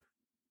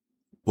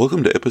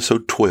Welcome to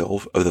episode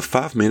 12 of the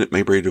 5-Minute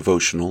Mayberry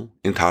Devotional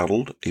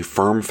entitled A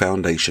Firm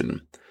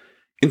Foundation.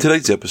 In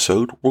today's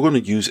episode, we're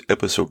going to use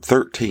episode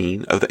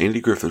 13 of the Andy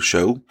Griffith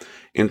Show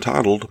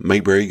entitled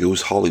Mayberry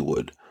Goes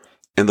Hollywood.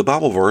 And the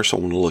Bible verse I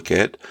want to look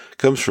at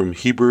comes from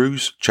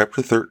Hebrews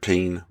chapter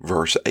 13,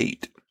 verse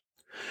 8.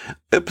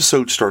 The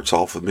episode starts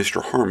off with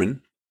Mr.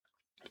 Harmon,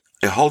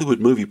 a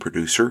Hollywood movie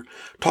producer,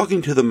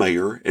 talking to the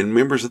mayor and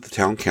members of the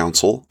town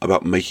council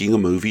about making a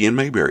movie in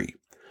Mayberry.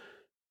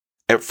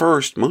 At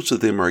first, most of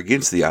them are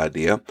against the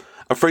idea,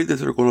 afraid that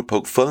they're going to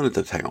poke fun at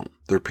the town,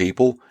 their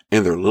people,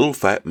 and their little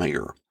fat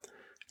mayor.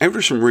 After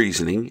some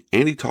reasoning,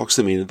 Andy talks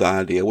them into the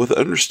idea with the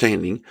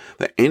understanding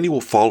that Andy will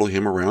follow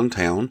him around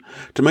town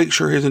to make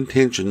sure his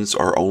intentions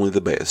are only the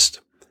best.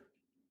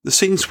 The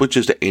scene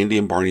switches to Andy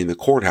and Barney in the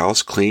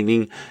courthouse,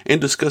 cleaning and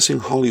discussing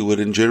Hollywood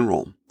in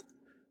general.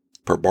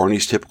 Per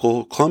Barney's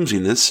typical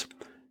clumsiness,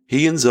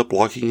 he ends up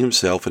locking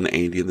himself and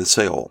Andy in the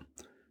cell.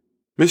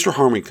 Mr.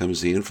 Harmon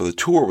comes in for the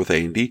tour with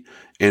Andy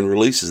and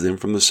releases them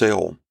from the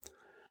cell.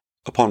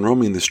 Upon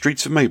roaming the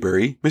streets of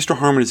Mayberry, Mr.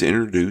 Harmon is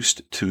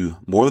introduced to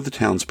more of the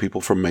townspeople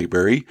from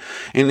Mayberry,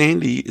 and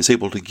Andy is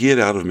able to get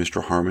out of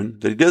Mr. Harmon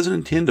that he doesn't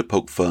intend to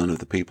poke fun of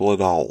the people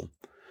at all.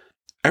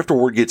 After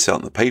word gets out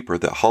in the paper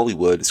that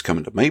Hollywood is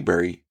coming to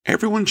Mayberry,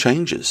 everyone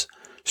changes.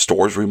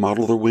 Stores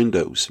remodel their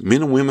windows.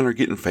 Men and women are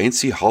getting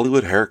fancy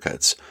Hollywood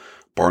haircuts.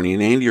 Barney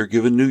and Andy are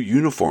given new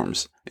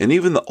uniforms, and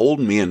even the old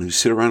men who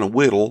sit around and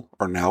whittle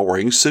are now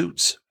wearing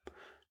suits.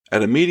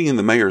 At a meeting in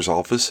the mayor's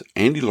office,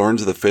 Andy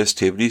learns of the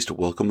festivities to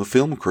welcome the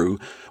film crew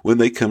when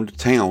they come to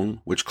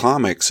town, which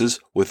climaxes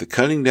with the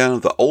cutting down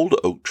of the old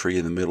oak tree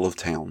in the middle of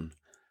town.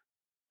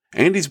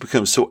 Andy's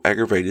become so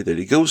aggravated that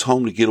he goes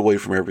home to get away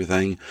from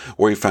everything,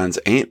 where he finds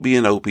Aunt Bee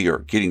and Opie are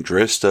getting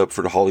dressed up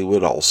for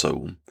Hollywood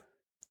also.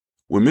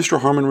 When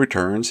Mr. Harmon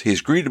returns, he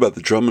is greeted by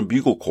the drum and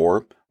bugle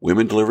corps,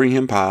 women delivering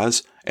him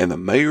pies, and the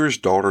mayor's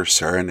daughter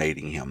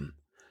serenading him.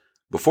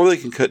 Before they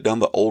can cut down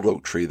the old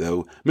oak tree,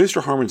 though,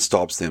 Mr. Harmon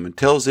stops them and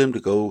tells them to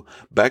go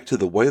back to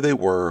the way they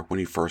were when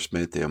he first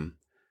met them.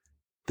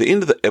 The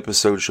end of the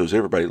episode shows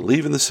everybody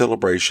leaving the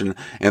celebration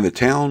and the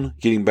town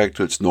getting back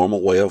to its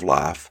normal way of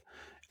life.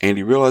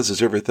 Andy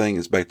realizes everything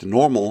is back to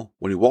normal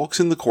when he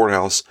walks in the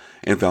courthouse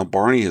and found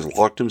Barney has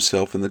locked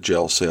himself in the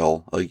jail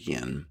cell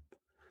again.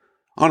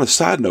 On a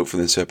side note from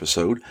this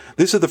episode,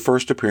 this is the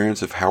first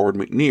appearance of Howard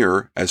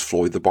McNear as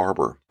Floyd the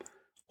Barber.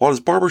 While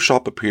his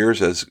barbershop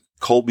appears as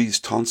Colby's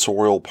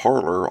tonsorial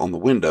parlor on the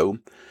window,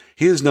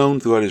 he is known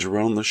throughout his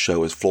run on the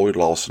show as Floyd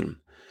Lawson.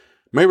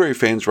 Mayberry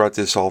fans write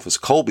this off as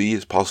Colby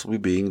as possibly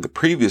being the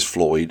previous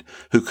Floyd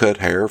who cut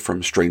hair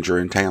from Stranger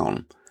in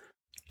Town.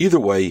 Either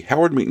way,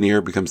 Howard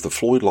McNear becomes the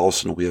Floyd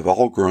Lawson we have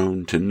all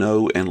grown to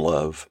know and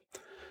love.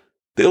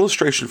 The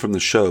illustration from the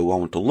show I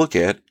want to look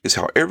at is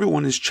how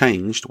everyone is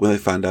changed when they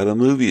find out a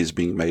movie is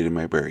being made in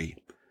Mayberry.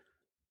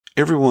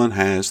 Everyone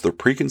has their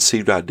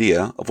preconceived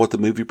idea of what the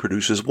movie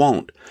producers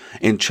want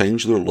and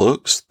change their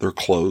looks, their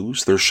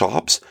clothes, their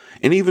shops,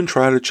 and even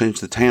try to change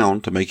the town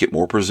to make it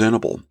more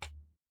presentable.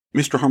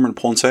 Mr. Harmon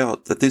points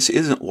out that this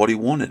isn't what he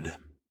wanted.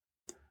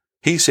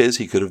 He says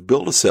he could have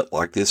built a set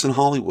like this in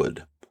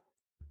Hollywood.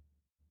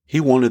 He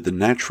wanted the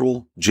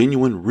natural,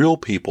 genuine, real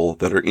people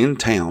that are in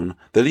town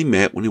that he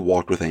met when he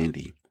walked with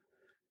Andy.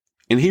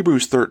 In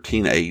Hebrews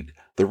 13:8,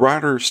 the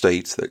writer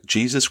states that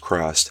Jesus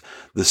Christ,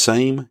 the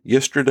same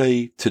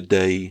yesterday,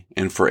 today,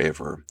 and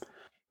forever.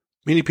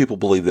 Many people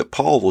believe that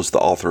Paul was the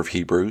author of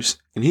Hebrews,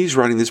 and he's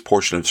writing this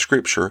portion of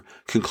Scripture,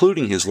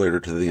 concluding his letter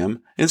to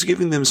them, and is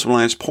giving them some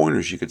last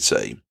pointers, you could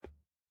say.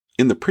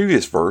 In the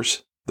previous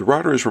verse, the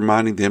writer is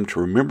reminding them to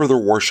remember their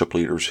worship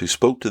leaders who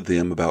spoke to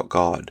them about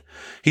God.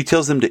 He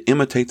tells them to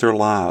imitate their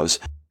lives.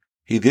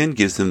 He then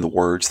gives them the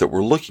words that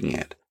we're looking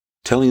at,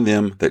 telling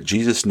them that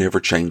Jesus never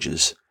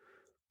changes.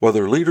 While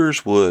their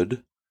leaders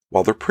would,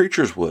 while their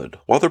preachers would,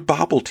 while their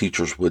Bible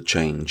teachers would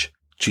change,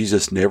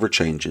 Jesus never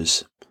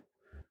changes.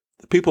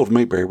 The people of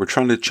Mayberry were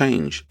trying to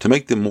change, to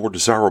make them more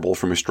desirable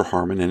for Mr.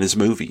 Harmon and his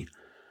movie.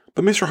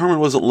 But Mr. Harmon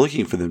wasn't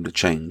looking for them to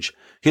change.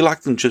 He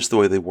liked them just the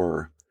way they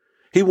were.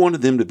 He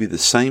wanted them to be the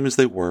same as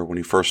they were when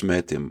he first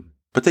met them,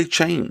 but they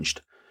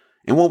changed.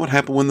 And what would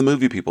happen when the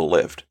movie people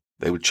left?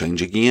 They would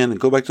change again and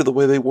go back to the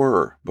way they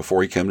were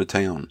before he came to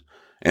town.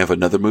 And if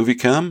another movie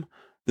come,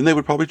 then they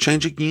would probably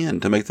change again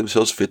to make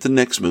themselves fit the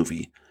next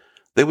movie.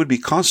 They would be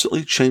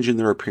constantly changing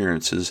their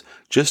appearances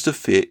just to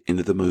fit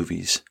into the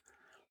movies.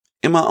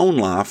 In my own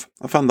life,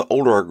 I find the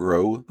older I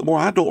grow, the more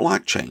I don't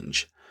like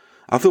change.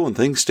 I feel when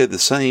things stay the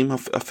same, I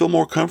feel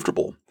more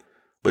comfortable.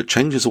 But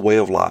change is a way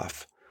of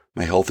life.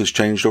 My health has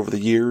changed over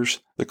the years.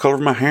 The color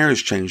of my hair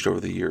has changed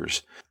over the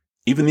years.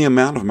 Even the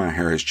amount of my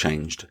hair has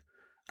changed.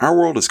 Our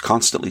world is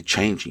constantly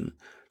changing.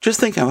 Just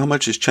think of how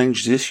much has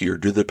changed this year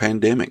due to the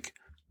pandemic.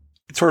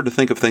 It's hard to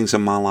think of things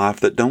in my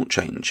life that don't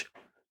change.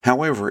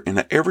 However, in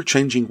an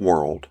ever-changing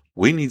world,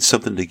 we need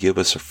something to give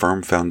us a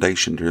firm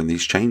foundation during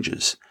these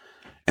changes.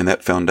 And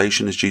that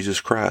foundation is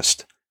Jesus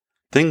Christ.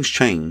 Things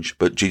change,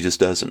 but Jesus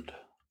doesn't.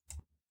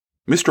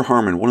 Mr.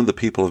 Harmon wanted the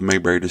people of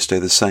Mayberry to stay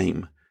the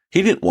same.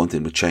 He didn't want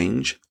them to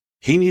change.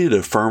 He needed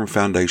a firm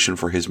foundation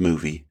for his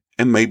movie,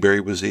 and Mayberry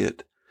was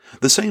it.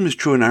 The same is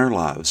true in our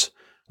lives.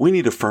 We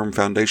need a firm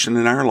foundation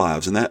in our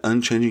lives, and that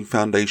unchanging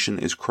foundation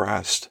is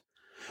Christ.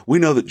 We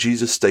know that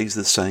Jesus stays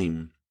the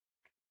same.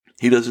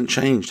 He doesn't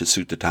change to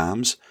suit the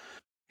times.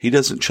 He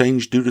doesn't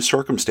change due to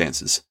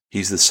circumstances.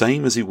 He's the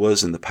same as he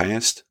was in the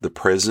past, the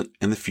present,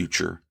 and the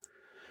future.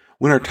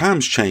 When our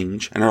times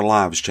change and our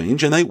lives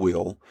change, and they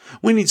will,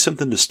 we need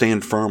something to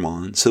stand firm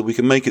on so we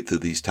can make it through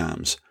these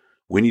times.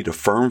 We need a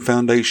firm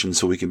foundation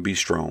so we can be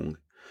strong.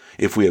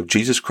 If we have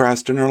Jesus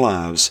Christ in our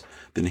lives,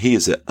 then He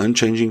is that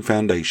unchanging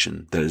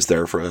foundation that is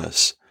there for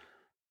us.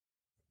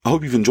 I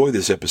hope you've enjoyed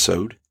this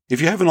episode.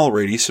 If you haven't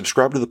already,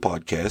 subscribe to the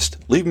podcast,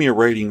 leave me a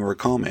rating or a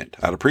comment.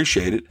 I'd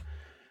appreciate it.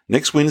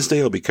 Next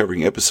Wednesday, I'll be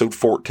covering episode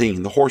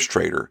 14, The Horse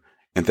Trader,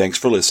 and thanks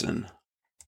for listening.